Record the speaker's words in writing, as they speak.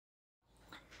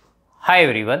Hi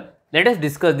everyone, let us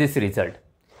discuss this result.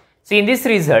 See, in this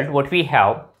result what we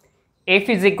have, f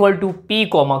is equal to p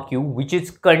comma q, which is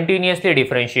continuously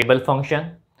differentiable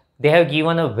function. They have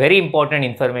given a very important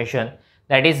information,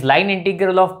 that is line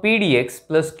integral of p dx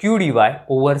plus q dy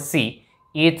over c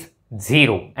is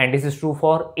 0, and this is true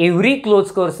for every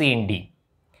closed curve c in D.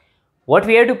 What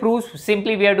we have to prove?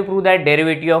 Simply we have to prove that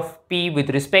derivative of p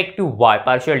with respect to y,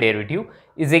 partial derivative,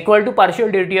 is equal to partial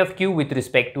derivative of q with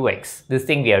respect to x. This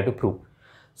thing we have to prove.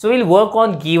 So we'll work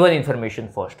on given information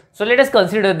first. So let us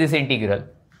consider this integral.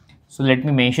 So let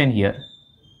me mention here,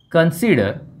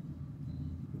 consider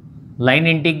line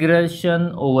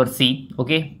integration over c,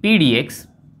 okay, p dx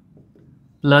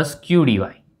plus q dy.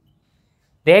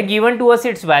 They are given to us,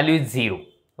 its value is 0,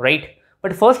 right?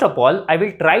 But first of all, I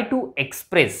will try to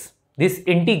express this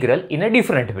integral in a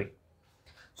different way.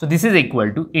 So this is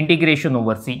equal to integration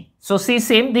over c. So see,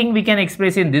 same thing we can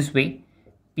express in this way,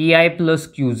 pi plus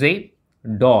qj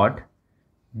dot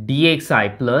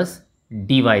dxi plus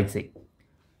dyj.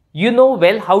 You know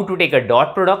well how to take a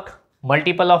dot product,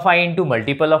 multiple of I into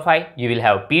multiple of I, you will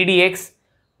have p dx,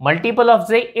 multiple of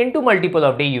j into multiple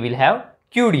of j, you will have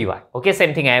q dy. Okay,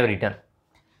 same thing I have written.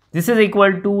 This is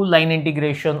equal to line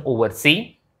integration over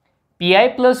c, pi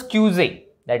plus qj,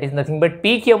 that is nothing but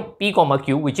p comma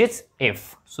q, which is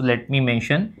f. So let me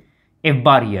mention f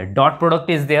bar here, dot product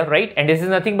is there, right? And this is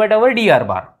nothing but our dr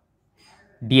bar.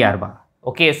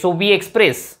 Okay, so we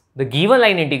express the given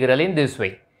line integral in this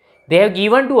way. They have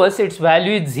given to us its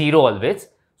value is 0 always.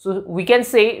 So we can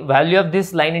say value of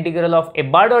this line integral of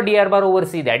f bar dot dr bar over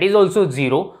c, that is also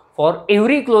 0 for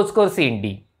every closed curve c in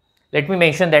D. Let me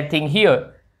mention that thing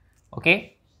here.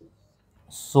 Okay,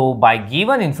 so by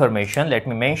given information, let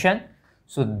me mention,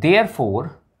 so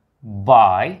therefore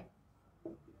by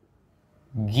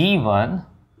given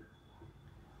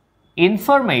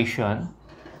information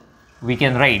we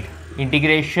can write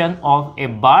integration of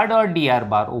f bar dot dr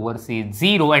bar over c is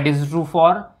 0, and this is true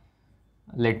for,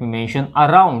 let me mention,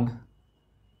 around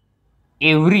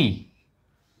every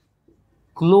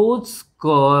closed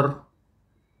curve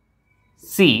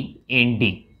c in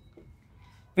D.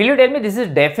 Will you tell me this is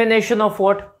definition of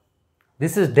what?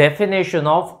 This is definition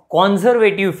of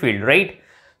conservative field, right?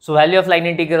 So value of line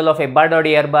integral of f bar dot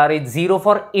dr bar is 0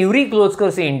 for every closed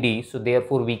curve C in D. So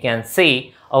therefore we can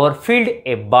say our field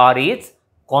f bar is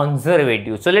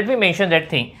conservative. So let me mention that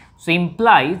thing. So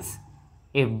implies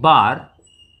f bar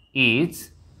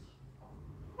is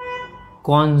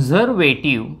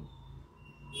conservative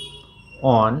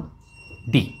on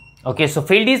D. Okay, so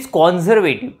field is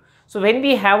conservative. So when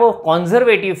we have a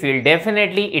conservative field,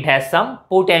 definitely it has some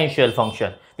potential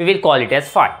function. We will call it as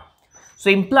phi. So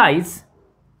implies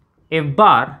f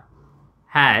bar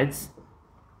has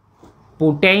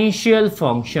potential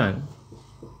function.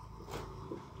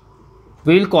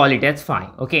 We will call it as phi.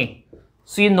 Okay.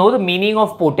 So you know the meaning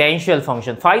of potential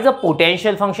function. Phi is a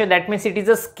potential function. That means it is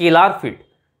a scalar field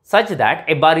such that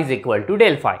f bar is equal to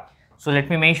del phi. So let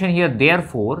me mention here,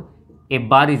 therefore f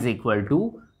bar is equal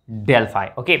to del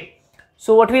phi. Okay.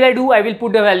 So what will I do? I will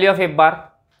put the value of f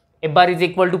bar. F bar is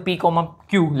equal to p comma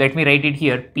q. Let me write it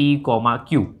here, p comma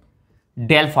q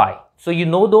del phi. So you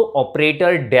know the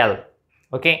operator del.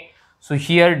 Okay. So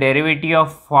here derivative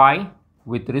of phi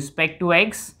with respect to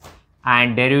x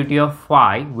and derivative of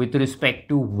phi with respect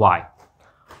to y.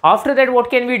 After that,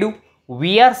 what can we do?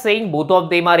 We are saying both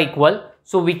of them are equal.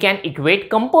 So we can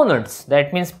equate components.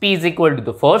 That means p is equal to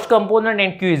the first component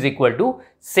and q is equal to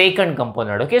second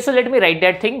component. Okay, so let me write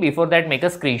that thing. Before that, make a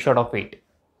screenshot of it.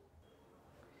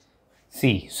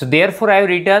 See, so therefore I have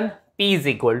written p is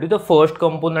equal to the first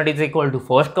component is equal to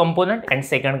first component and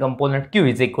second component q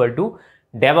is equal to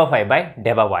delta phi by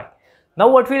delta y. Now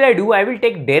what will I do? I will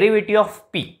take derivative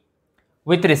of p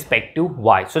with respect to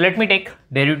y. So let me take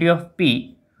derivative of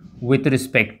p with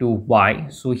respect to y.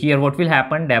 So here what will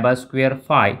happen? Delta square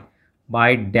phi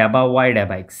by delta y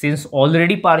delta x. Since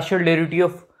already partial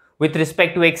derivative with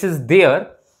respect to x is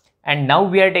there, and now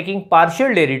we are taking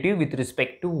partial derivative with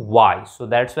respect to y. So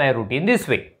that's why I wrote in this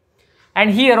way.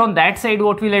 And here on that side,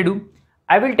 what will I do?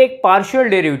 I will take partial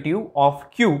derivative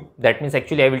of q. That means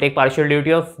actually I will take partial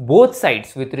derivative of both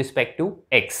sides with respect to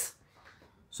x.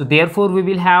 So therefore we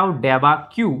will have delta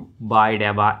q by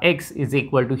delta x is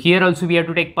equal to, here also we have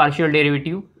to take partial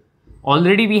derivative.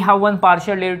 Already we have one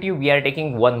partial derivative, we are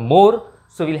taking one more.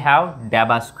 So we'll have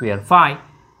delta square phi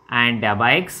and delta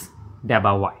x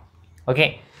delta y.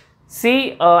 Okay.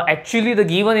 See, actually the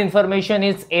given information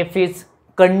is f is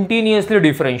continuously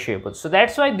differentiable. So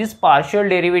that's why these partial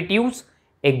derivatives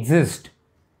exist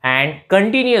and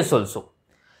continuous also.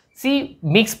 See,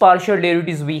 mixed partial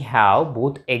derivatives we have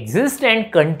both exist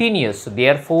and continuous. So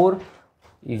therefore,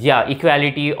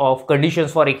 equality of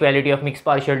conditions for equality of mixed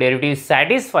partial derivatives is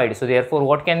satisfied. So therefore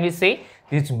what can we say?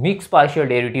 These mixed partial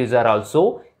derivatives are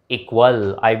also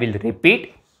equal. I will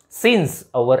repeat, since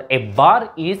our f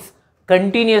bar is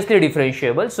continuously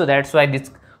differentiable, so that's why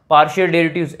this partial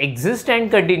derivatives exist and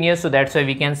continuous, so that's why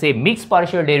we can say mixed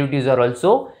partial derivatives are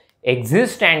also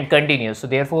exist and continuous. So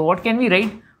therefore what can we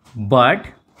write? But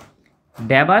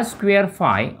del bar square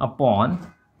phi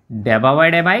upon del bar y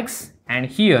del bar x, and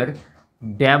here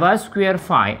del bar square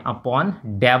phi upon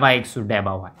del bar x to del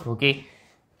bar y. Okay,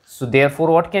 so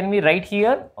therefore what can we write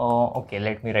here? Okay,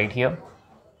 let me write here.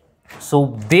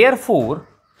 So therefore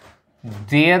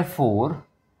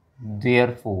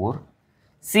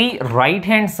see, right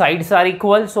hand sides are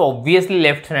equal, so obviously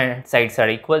left hand sides are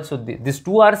equal, so these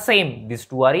two are same, these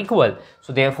two are equal.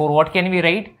 So therefore what can we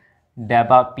write? Del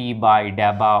bar p by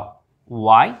del bar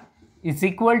y is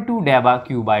equal to del bar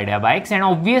q by del bar x, and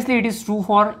obviously it is true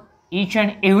for each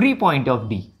and every point of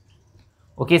D.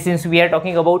 Okay, since we are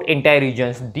talking about entire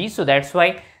regions D, so that's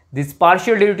why these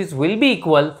partial derivatives will be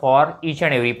equal for each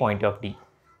and every point of D.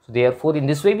 So therefore in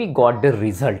this way we got the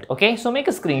result. Okay, so make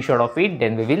a screenshot of it,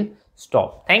 then we will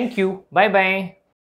stop. Thank you. Bye bye.